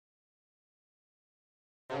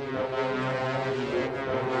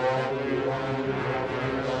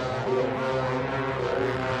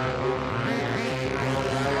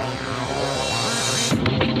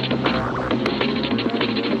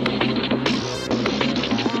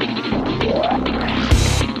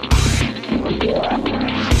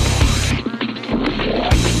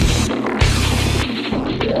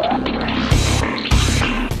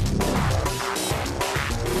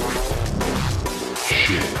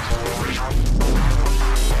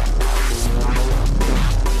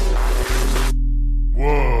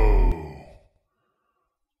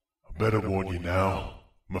Better warn you now,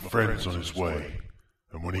 my friend's on his way,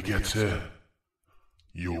 and when he gets here,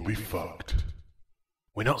 you'll be fucked.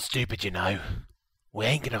 We're not stupid, you know. We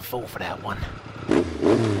ain't gonna fall for that one.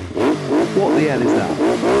 What the hell is that?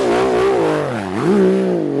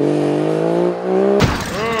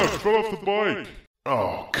 Ah, fell off the bike!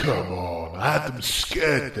 Oh, come on, I had them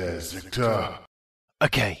scared there, Zictor.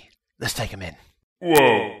 Okay, let's take him in.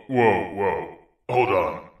 Whoa. Hold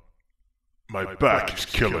on. My back is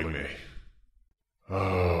killing me.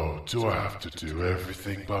 Oh, do I have to do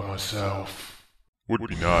everything by myself? Would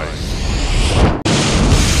be nice.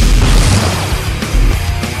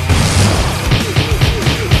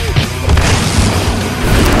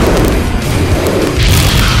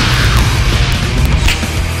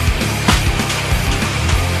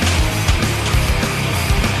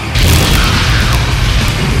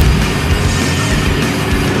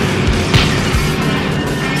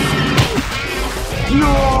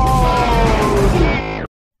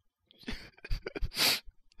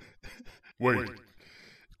 Wait,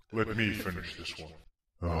 let me finish this one.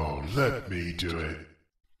 Oh, let me do it.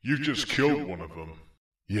 You just killed one of them.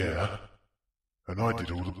 Yeah, and I did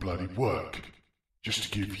all the bloody work, just to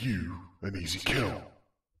give you an easy kill.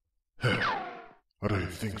 I don't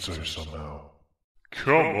think so somehow.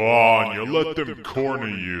 Come on, you let them corner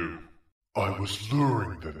you. I was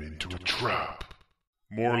luring them into a trap.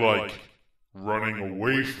 More like running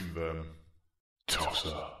away from them.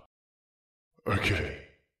 Tosser. Okay.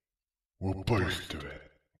 We'll both do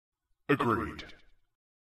it. Agreed.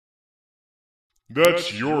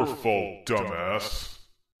 That's your fault, dumbass.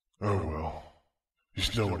 Oh well.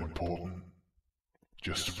 He's no one important.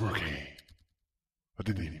 Just a rookie. I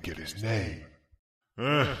didn't even get his name.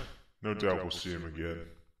 No doubt we'll see him again.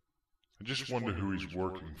 I just wonder who he's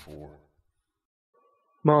working for.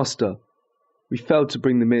 Master, we failed to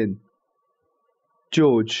bring them in.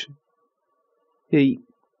 George, he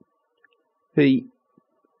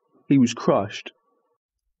was crushed.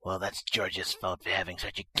 Well, that's George's fault for having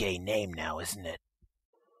such a gay name now, isn't it?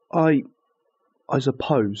 I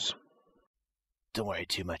suppose. Don't worry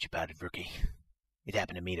too much about it, rookie. It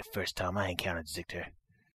happened to me the first time I encountered Zictor.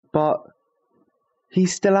 But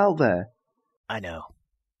he's still out there. I know.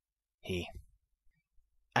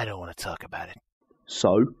 I don't want to talk about it.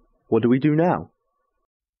 So, what do we do now?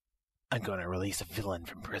 I'm going to release a villain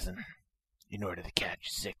from prison in order to catch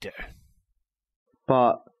Zictor.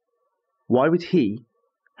 But why would he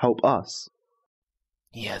help us?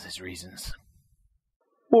 He has his reasons.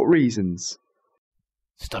 What reasons?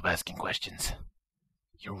 Stop asking questions.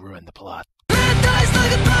 You'll ruin the plot. Red dies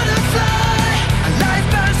like a butterfly. A life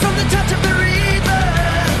burns from the touch of the